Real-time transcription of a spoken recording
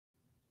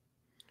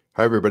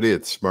Hi, everybody.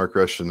 It's Mark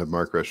Rushton of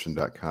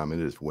markrushton.com. It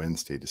is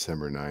Wednesday,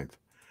 December 9th,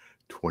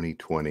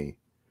 2020.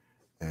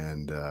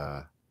 And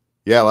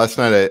yeah, last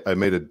night I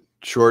made a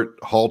short,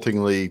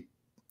 haltingly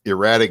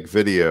erratic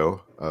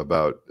video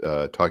about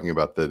talking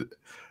about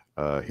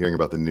hearing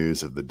about the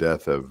news of the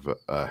death of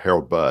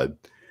Harold Budd.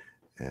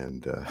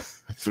 And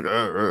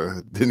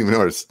didn't even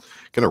know I was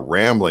kind of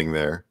rambling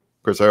there.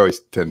 Of course, I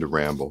always tend to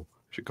ramble.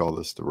 I should call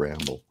this the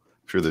ramble.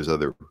 I'm sure there's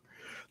other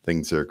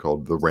things there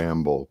called the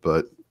ramble,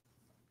 but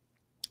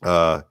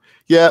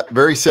yeah,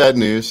 very sad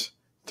news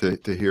to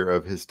hear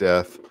of his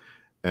death.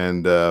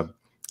 And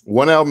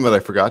one album that I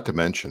forgot to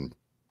mention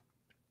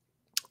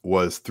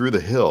was Through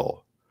the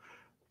Hill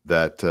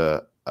that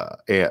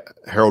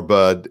Harold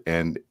Budd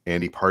and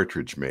Andy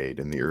Partridge made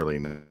in the early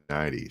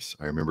 90s.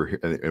 I remember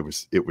it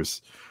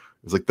was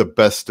like the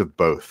best of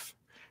both.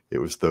 It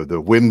was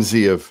the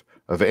whimsy of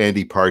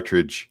Andy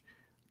Partridge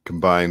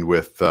combined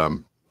with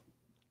the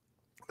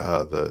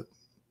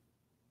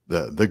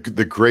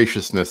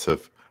graciousness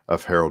of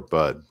Harold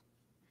Budd.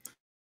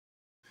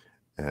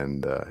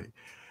 And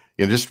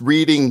just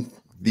reading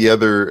the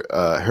other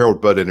Harold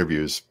Budd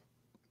interviews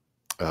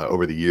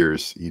over the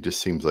years, he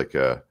just seems like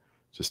a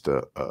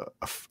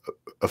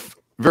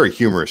very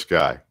humorous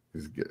guy.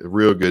 He's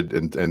real good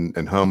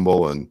and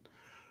humble, and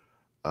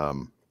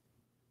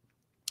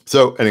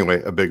so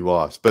anyway, a big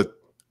loss. But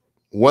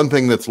one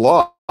thing that's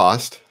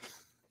lost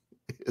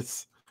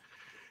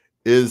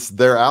is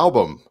their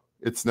album.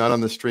 It's not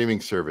on the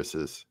streaming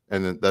services,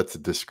 and that's a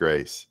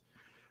disgrace.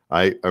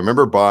 I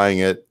remember buying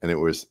it, and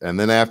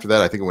then after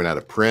that, I think it went out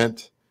of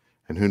print,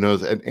 and who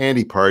knows? And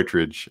Andy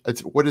Partridge,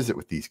 what is it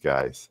with these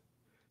guys?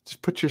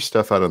 Just put your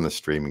stuff out on the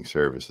streaming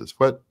services.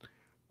 What,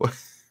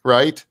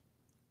 right?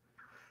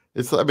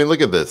 I mean,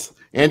 look at this.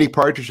 Andy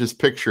Partridge's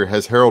picture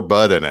has Harold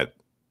Budd in it.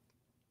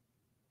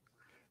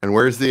 And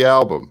where's the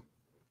album?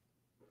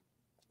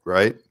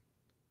 Right?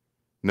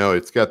 No,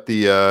 it's got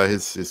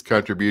his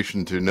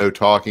contribution to No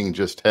Talking,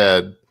 Just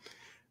Head,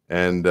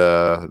 and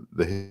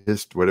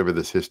whatever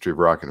this history of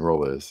rock and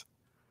roll is.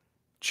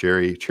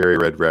 Cherry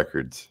Red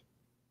Records.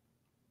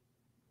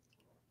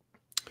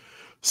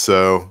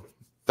 So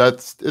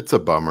it's a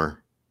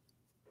bummer.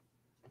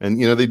 And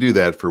they do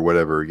that for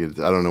whatever. I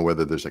don't know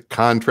whether there's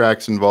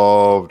contracts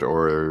involved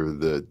or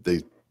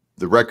the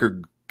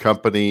record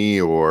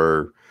company,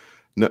 or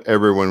no,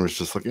 everyone was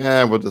just like,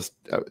 yeah, we'll just.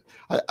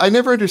 I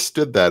never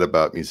understood that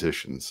about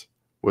musicians.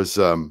 Was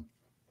oh,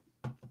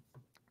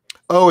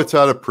 it's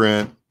out of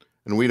print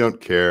and we don't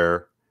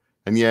care,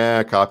 and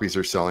yeah, copies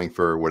are selling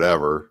for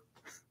whatever.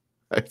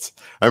 I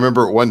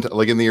remember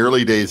like in the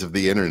early days of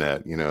the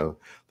internet,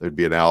 there'd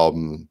be an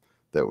album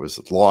that was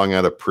long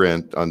out of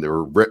print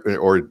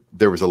or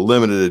there was a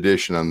limited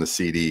edition on the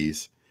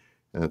CDs,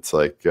 and it's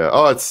like,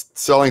 oh, it's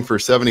selling for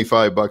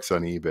 $75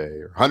 on eBay,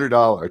 or $100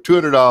 or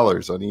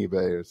 $200 on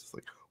eBay. It's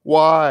like,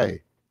 why?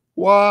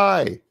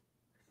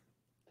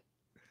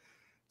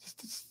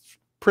 Just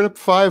print up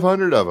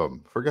 500 of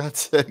them, for God's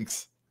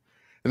sakes.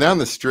 And now in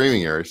the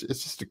streaming era, it's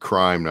just a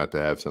crime not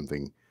to have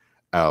something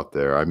out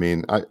there. I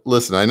mean,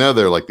 listen, I know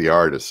they're like the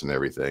artists and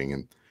everything,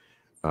 and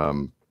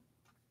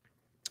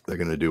they're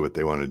going to do what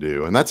they want to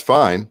do, and that's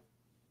fine.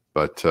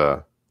 But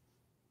I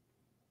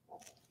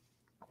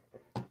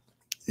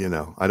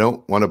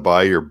don't want to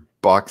buy your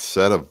box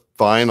set of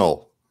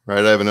vinyl,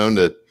 right? I haven't owned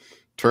a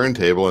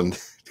turntable in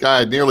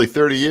God, nearly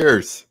 30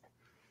 years.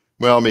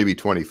 Well, maybe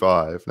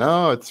 25.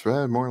 No, it's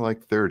more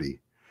like 30.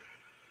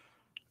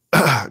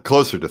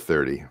 Closer to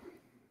 30.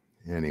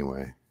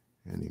 Anyway.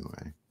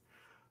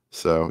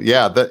 So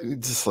yeah,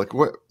 that just like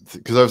what?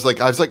 Because I was like,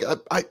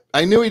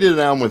 I knew he did an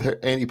album with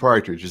Andy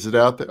Partridge. Is it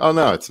out there? Oh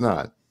no, it's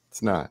not.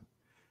 It's not.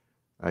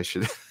 I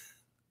should.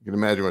 You can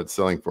imagine what it's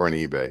selling for on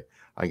eBay.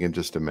 I can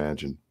just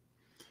imagine.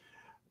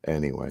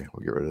 Anyway,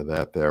 we'll get rid of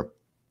that there.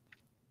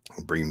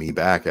 Bring me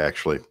back,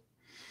 actually.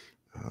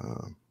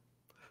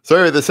 So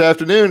anyway, this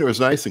afternoon, it was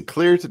nice and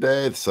clear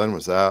today. The sun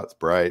was out. It's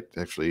bright.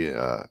 Actually,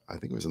 I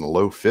think it was in the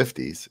low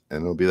 50s,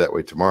 and it'll be that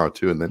way tomorrow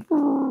too. And then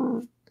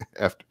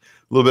after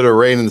a little bit of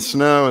rain and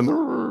snow, and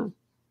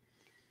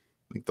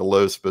I think the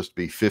low is supposed to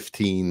be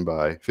 15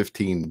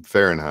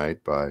 Fahrenheit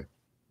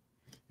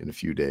in a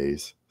few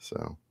days.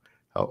 So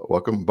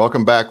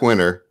welcome back,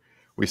 winter.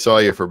 We saw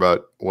you for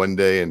about one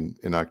day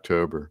in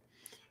October.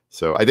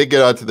 So I did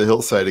get out to the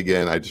hillside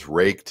again. I just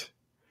raked,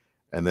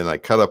 and then I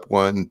cut up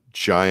one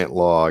giant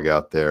log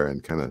out there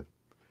and kind of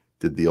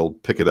did the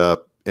old pick it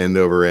up end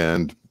over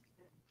end.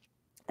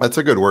 That's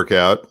a good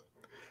workout.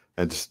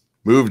 And just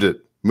moved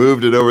it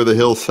over the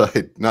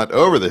hillside, not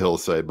over the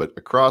hillside, but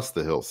across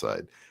the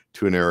hillside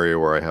to an area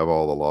where I have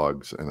all the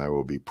logs, and I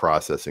will be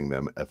processing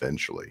them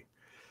eventually.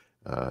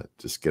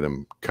 Just get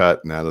them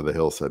cut and out of the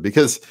hillside,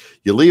 because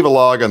you leave a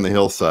log on the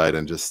hillside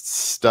and just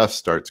stuff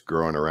starts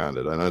growing around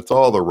it. And it's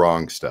all the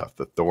wrong stuff,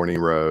 the thorny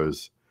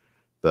rose,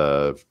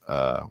 the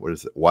what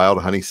is it,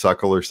 wild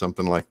honeysuckle or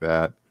something like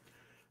that,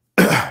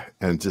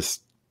 and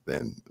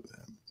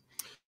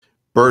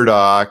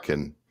burdock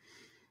and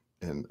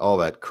all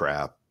that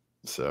crap.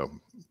 So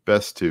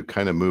best to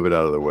kind of move it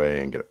out of the way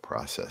and get it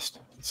processed.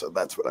 So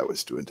that's what I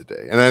was doing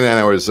today. And then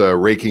I was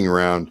raking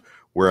around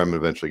where I'm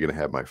eventually going to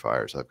have my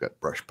fires. I've got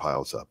brush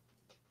piles up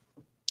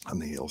on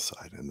the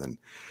hillside. And then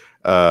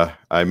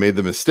I made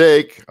the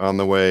mistake on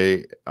the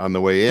way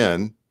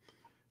in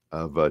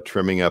of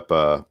trimming up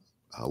a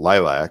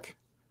lilac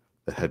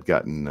that had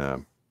gotten, I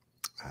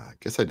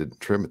guess I didn't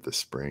trim it this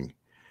spring.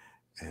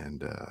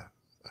 And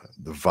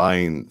the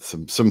vine,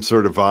 some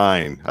sort of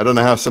vine. I don't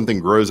know how something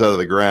grows out of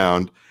the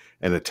ground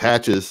and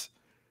attaches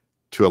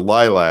to a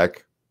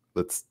lilac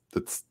that's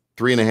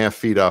 3.5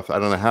 feet off. I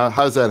don't know how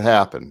does that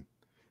happen?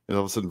 And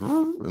all of a sudden,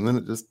 and then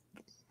it just,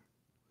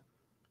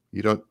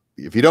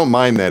 if you don't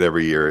mind that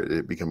every year,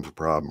 it becomes a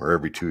problem, or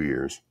every 2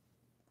 years.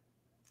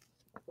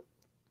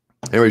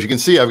 Anyways, you can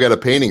see I've got a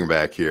painting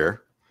back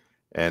here,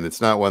 and it's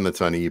not one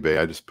that's on eBay.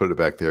 I just put it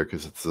back there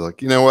because it's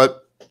like, you know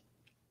what?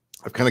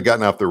 I've kind of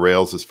gotten off the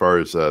rails as far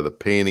as the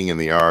painting and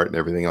the art and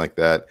everything like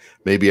that.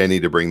 Maybe I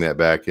need to bring that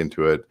back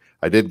into it.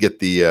 I did get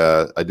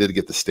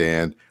the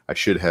stand. I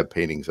should have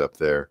paintings up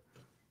there.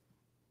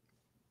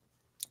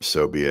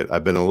 So be it.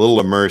 I've been a little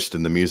immersed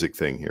in the music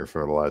thing here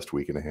for the last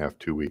week and a half,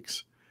 2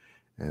 weeks.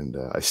 And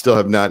I still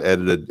have not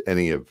edited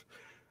any of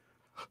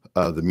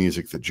the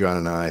music that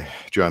John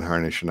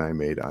Harnish and I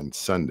made on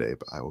Sunday,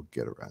 but I will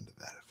get around to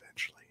that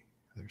eventually.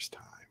 There's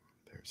time.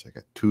 I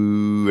got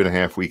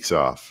 2.5 weeks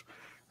off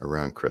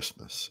around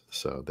Christmas.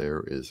 So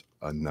there is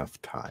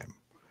enough time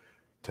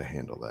to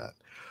handle that.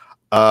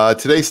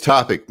 Today's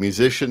topic,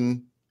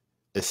 musician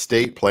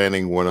estate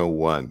planning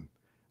 101.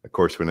 Of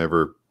course,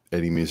 whenever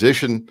any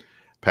musician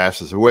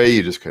passes away,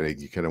 you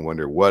kind of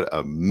wonder what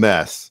a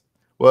mess,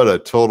 what a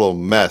total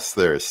mess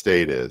their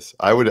estate is.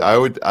 I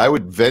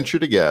would venture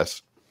to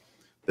guess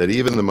that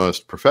even the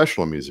most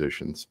professional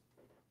musicians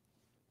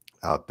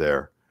out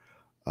there,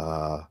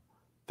 a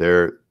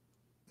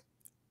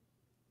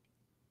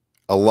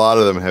lot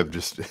of them have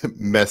just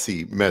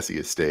messy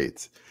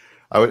estates.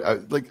 I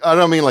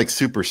don't mean like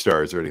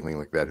superstars or anything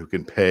like that who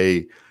can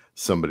pay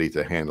somebody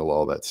to handle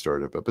all that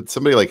sort of, but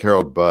somebody like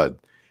Harold Budd,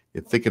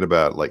 you're thinking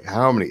about like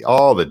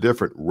all the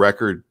different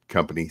record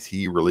companies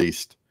he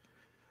released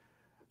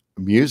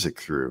music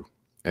through,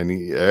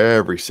 and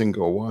every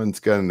single one's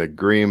got an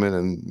agreement,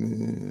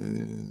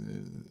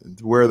 and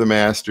where are the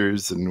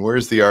masters, and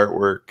where's the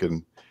artwork,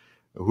 and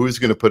who's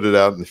going to put it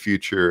out in the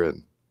future,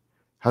 and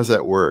how's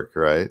that work,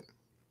 right?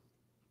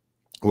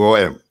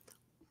 Well,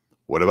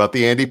 what about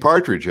the Andy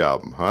Partridge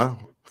album, huh?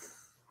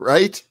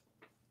 Right?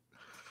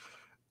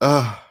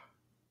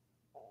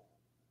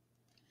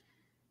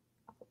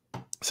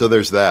 So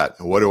there's that.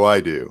 What do I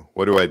do?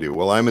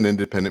 Well, I'm an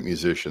independent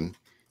musician.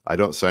 I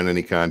don't sign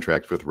any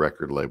contract with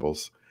record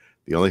labels.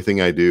 The only thing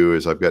I do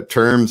is I've got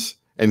terms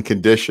and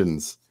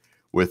conditions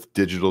with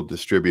digital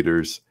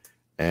distributors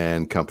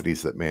and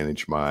companies that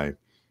manage my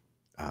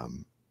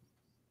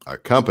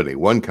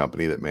one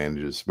company that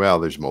manages, well,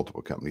 there's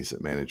multiple companies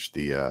that manage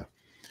the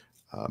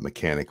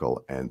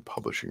mechanical and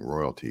publishing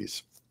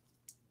royalties.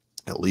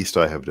 At least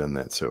I have done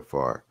that so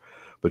far.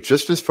 But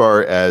just as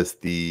far as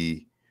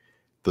the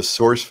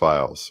source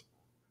files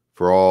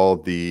for all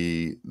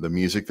the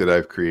music that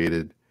I've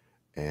created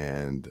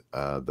and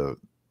the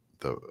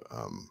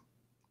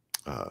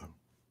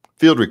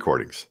field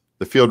recordings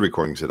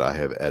that I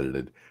have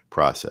edited,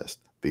 processed,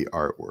 the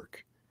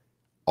artwork,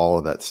 all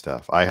of that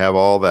stuff. I have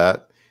all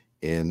that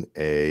in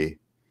a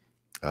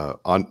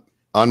on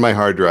my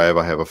hard drive.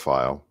 I have a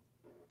file,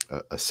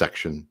 a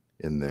section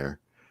in there,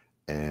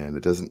 and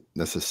it doesn't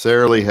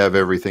necessarily have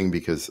everything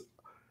because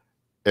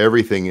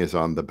everything is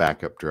on the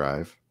backup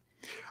drive.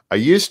 I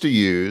used to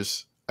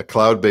use a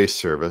cloud-based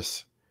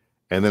service,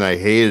 and then I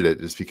hated it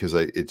just because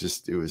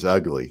it was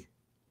ugly.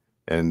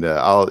 And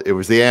it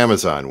was the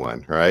Amazon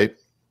one, right?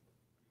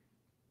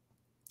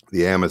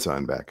 The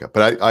Amazon backup.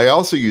 But I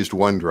also used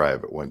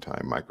OneDrive at one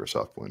time,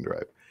 Microsoft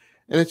OneDrive.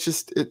 And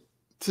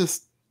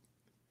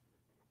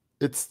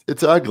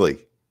it's ugly,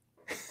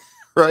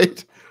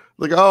 right?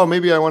 Like, oh,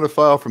 maybe I want a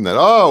file from that.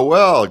 Oh,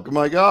 well,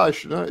 my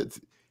gosh.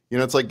 It's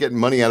like getting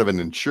money out of an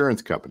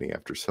insurance company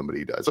after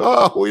somebody dies.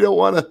 Oh, we don't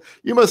want to,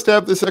 you must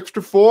have this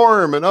extra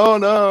form. And oh,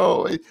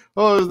 no.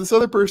 Oh, this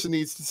other person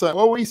needs to sign.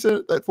 Well, we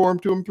sent that form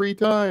to him 3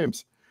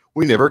 times.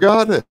 We never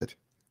got it.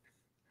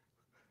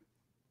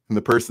 And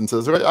the person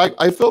says,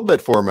 I filled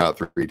that form out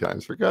 3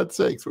 times. For God's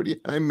sakes,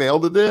 I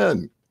mailed it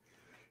in.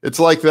 It's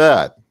like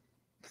that.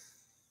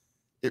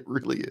 It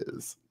really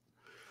is.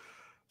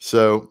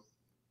 So,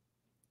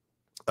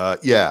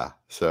 yeah.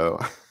 So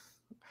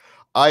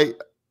I've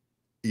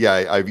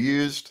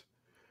used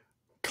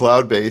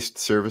cloud-based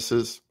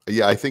services.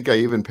 Yeah, I think I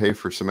even pay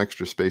for some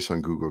extra space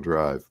on Google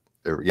Drive.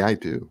 Yeah, I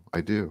do.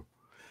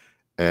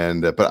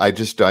 And but I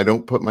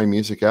don't put my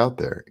music out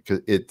there because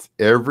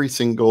every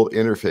single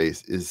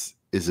interface is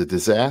a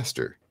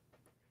disaster.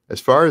 As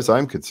far as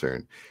I'm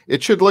concerned,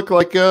 it should look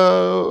like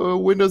a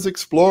Windows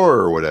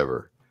Explorer or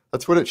whatever.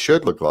 That's what it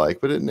should look like,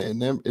 but it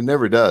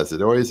never does.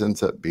 It always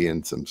ends up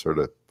being some sort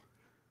of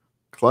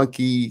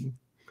clunky,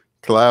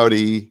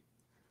 cloudy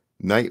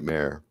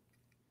nightmare.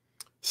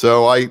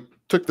 So I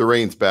took the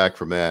reins back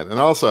from that. And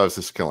also I was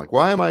just kind of like,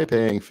 why am I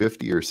paying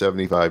 $50 or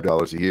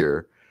 $75 a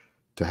year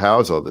to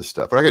house all this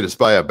stuff. But I could just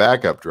buy a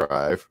backup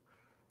drive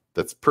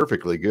that's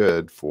perfectly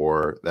good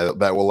for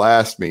that will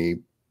last me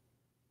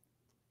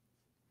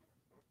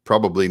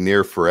probably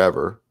near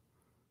forever,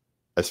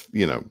 as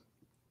you know,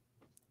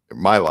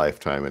 my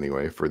lifetime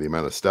anyway, for the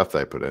amount of stuff that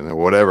I put in, and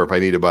whatever. If I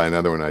need to buy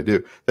another one, I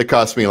do. That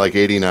costs me like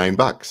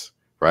 $89,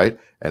 right?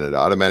 And it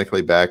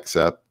automatically backs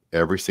up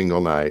every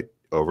single night,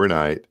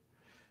 overnight,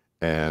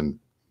 and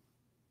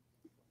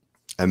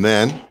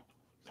then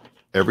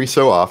every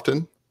so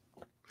often.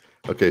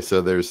 Okay,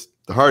 so there's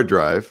the hard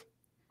drive,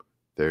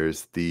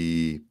 there's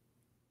the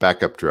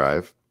backup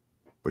drive,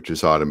 which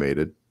is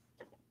automated.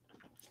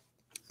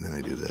 And then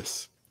I do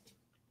this.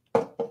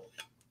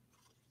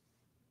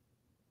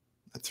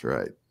 That's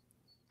right.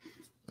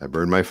 I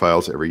burn my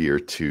files every year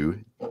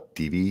to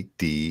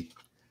DVD-R.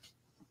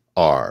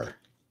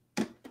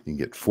 You can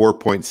get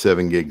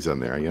 4.7 gigs on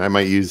there. I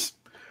might use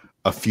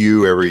a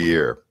few every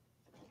year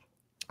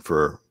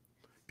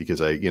because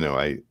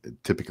I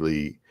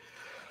typically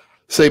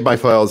save my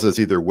files as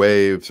either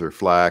waves or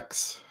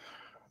FLACs,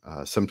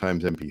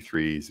 sometimes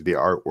MP3s, the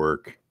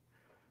artwork,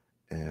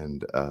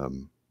 and I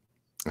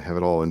have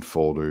it all in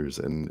folders.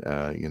 And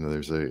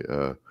there's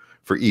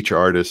for each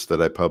artist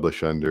that I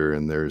publish under,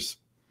 and there's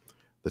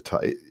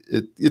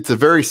it's a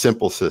very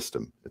simple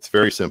system. It's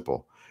very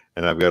simple,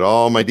 and I've got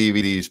all my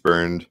DVDs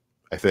burned,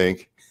 I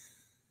think,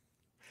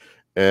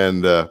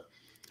 and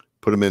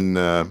put them in,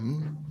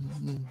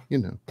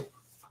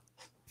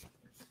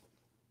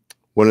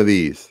 one of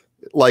these.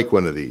 Like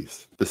one of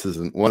these. This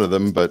isn't one of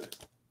them, but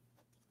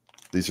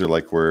these are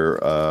like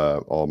where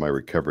all my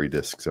recovery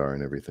discs are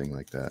and everything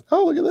like that.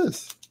 Oh, look at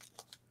this.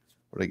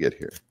 What did I get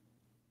here?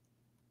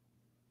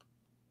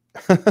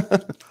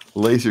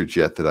 Laser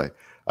jet that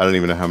I don't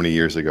even know how many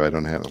years ago. I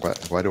don't have.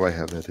 Why do I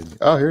have that in here?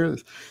 Oh, here it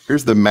is.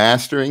 Here's the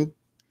mastering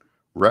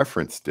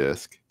reference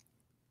disc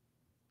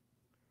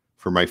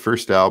for my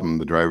first album,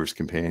 The Driver's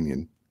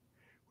Companion,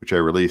 which I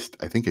released,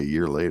 I think, a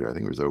year later. I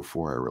think it was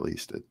 2004 I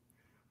released it.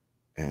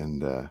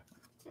 And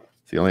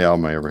it's the only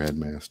album I ever had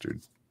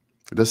mastered.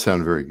 It does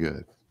sound very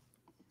good.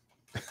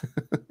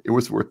 It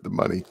was worth the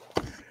money.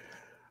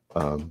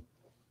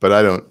 But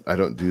I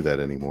don't do that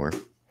anymore.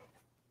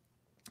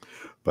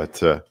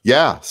 But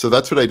yeah, so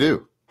that's what I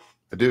do.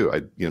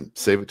 I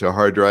save it to a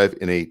hard drive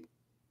in a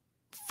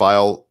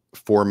file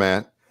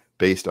format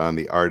based on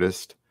the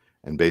artist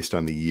and based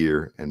on the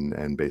year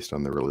and based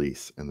on the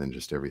release, and then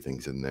just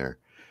everything's in there.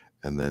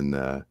 And then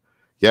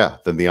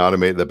then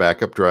the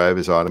backup drive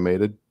is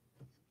automated.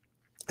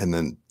 And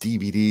then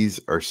DVDs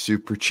are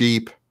super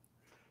cheap,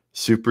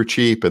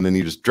 and then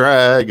you just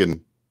drag, and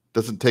it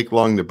doesn't take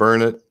long to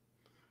burn it.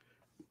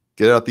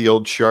 Get out the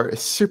old shard.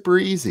 It's super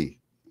easy,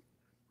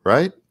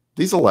 right?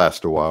 These will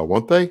last a while,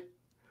 won't they?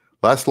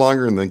 Last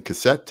longer than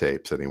cassette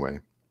tapes anyway.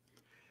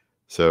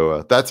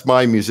 So that's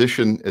my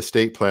musician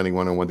estate planning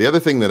 101. The other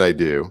thing that I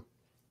do,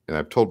 and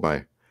I've told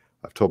my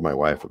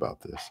wife about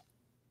this.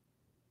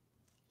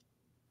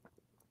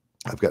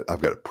 I've got a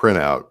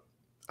printout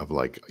of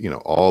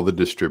all the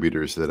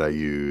distributors that I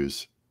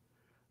use,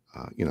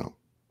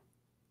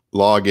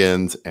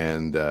 logins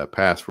and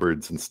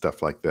passwords and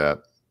stuff like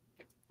that.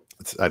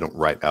 I don't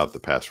write out the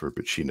password,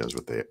 but she knows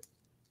what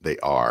they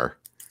are.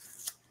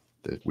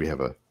 That we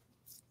have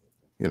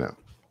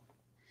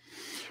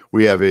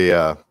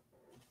a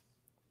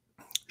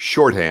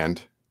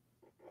shorthand,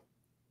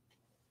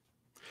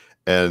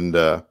 and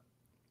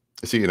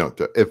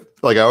if,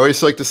 like I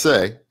always like to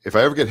say, if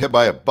I ever get hit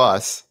by a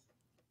bus,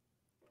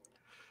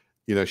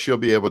 she'll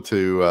be able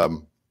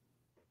to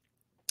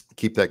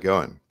keep that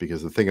going,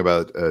 because the thing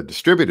about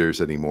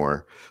distributors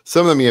anymore,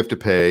 some of them you have to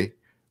pay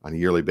on a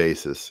yearly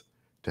basis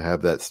to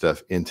have that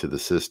stuff into the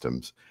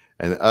systems,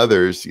 and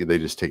others they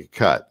just take a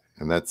cut,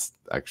 and that's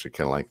actually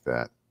kind of like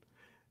that.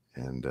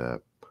 And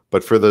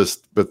but for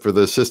those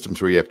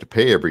systems where you have to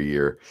pay every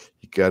year,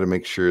 you got to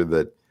make sure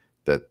that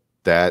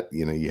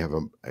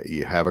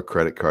you have a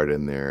credit card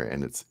in there,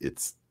 and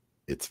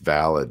it's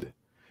valid,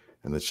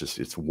 and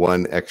it's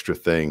one extra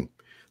thing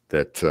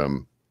that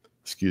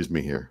excuse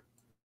me here.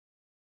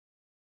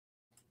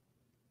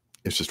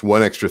 It's just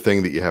one extra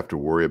thing that you have to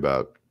worry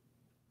about.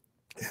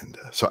 And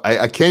so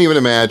I can't even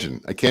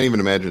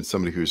imagine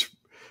somebody who's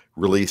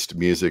released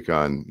music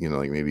on,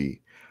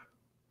 maybe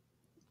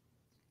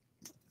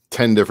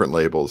 10 different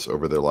labels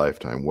over their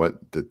lifetime.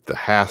 What the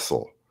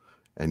hassle.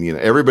 And,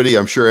 everybody,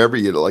 I'm sure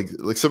like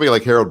somebody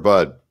like Harold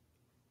Budd,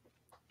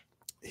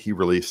 he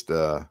released,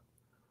 what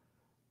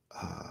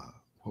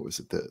was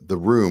it? The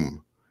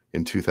Room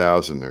in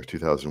 2000 or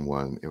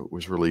 2001. It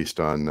was released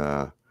on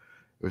a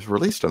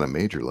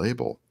major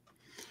label.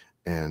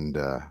 And,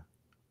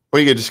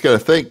 well, you just got to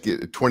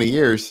think, 20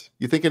 years,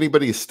 you think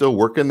anybody is still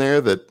working there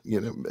that,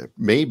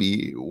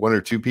 maybe one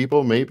or two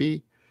people,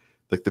 maybe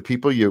like the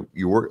people you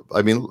work.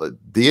 I mean,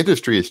 the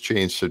industry has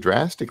changed so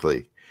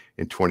drastically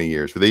in 20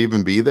 years. Would they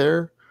even be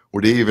there?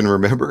 Would they even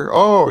remember?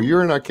 Oh,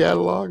 you're in our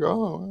catalog.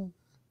 Oh,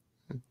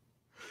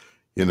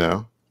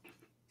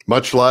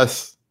 much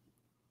less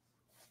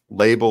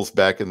labels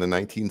back in the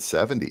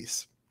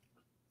 1970s,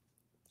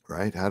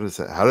 right? How does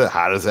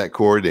that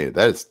coordinate?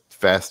 That is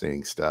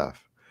fascinating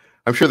stuff.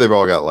 I'm sure they've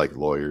all got like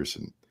lawyers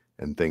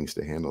and things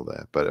to handle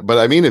that. But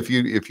I mean, if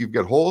you've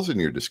got holes in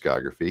your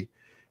discography,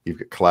 you've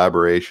got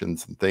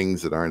collaborations and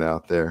things that aren't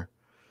out there,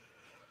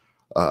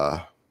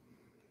 then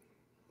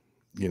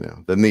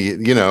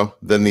the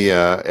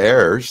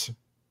heirs,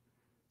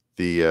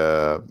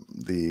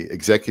 the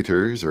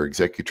executors or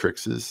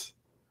executrice.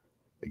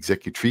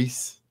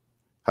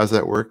 How's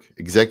that work?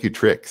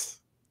 Executrix.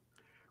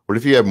 What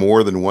if you have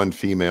more than one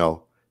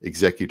female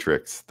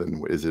executrix?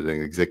 Then is it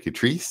an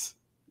executrice?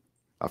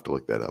 I'll have to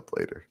look that up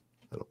later.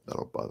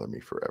 That'll bother me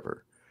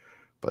forever.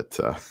 But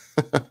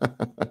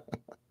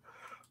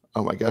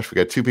oh my gosh, we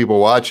got 2 people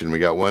watching. We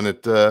got one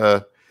at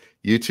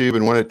YouTube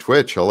and one at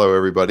Twitch. Hello,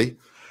 everybody.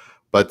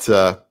 But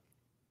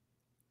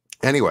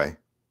anyway,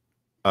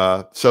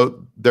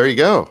 so there you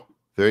go.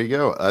 There you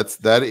go.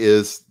 That's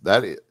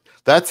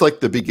like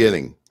the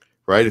beginning,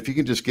 right? If you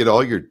can just get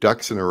all your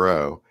ducks in a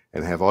row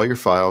and have all your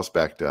files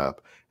backed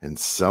up, and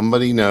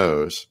somebody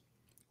knows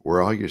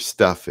where all your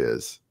stuff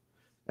is,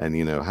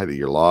 and how do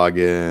your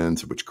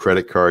logins, which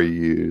credit card you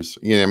use.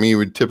 I mean, you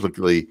would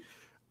typically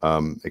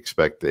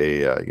expect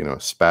a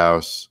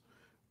spouse,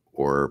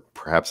 or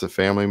perhaps a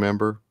family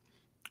member,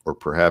 or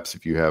perhaps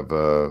if you have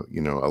a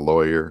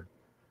lawyer,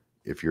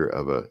 if you're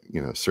of a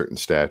certain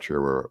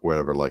stature or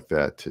whatever like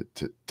that,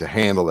 to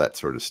handle that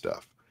sort of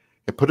stuff,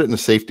 and put it in a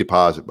safe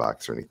deposit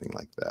box or anything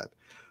like that.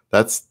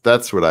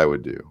 That's what I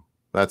would do.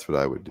 That's what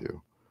I would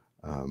do.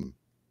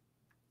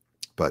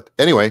 But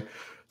anyway,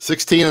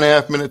 16 and a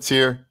half minutes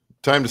here.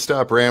 Time to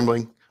stop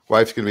rambling.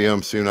 Wife's going to be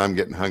home soon. I'm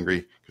getting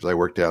hungry because I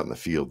worked out in the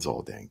fields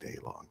all dang day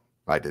long.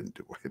 I didn't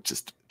do it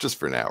just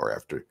for an hour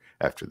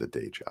after the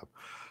day job.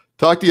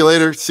 Talk to you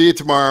later. See you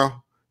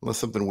tomorrow. Unless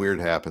something weird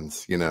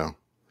happens, you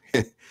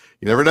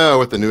never know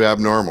with the new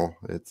abnormal.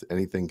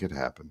 Anything could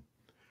happen.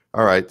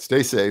 All right.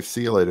 Stay safe.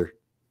 See you later.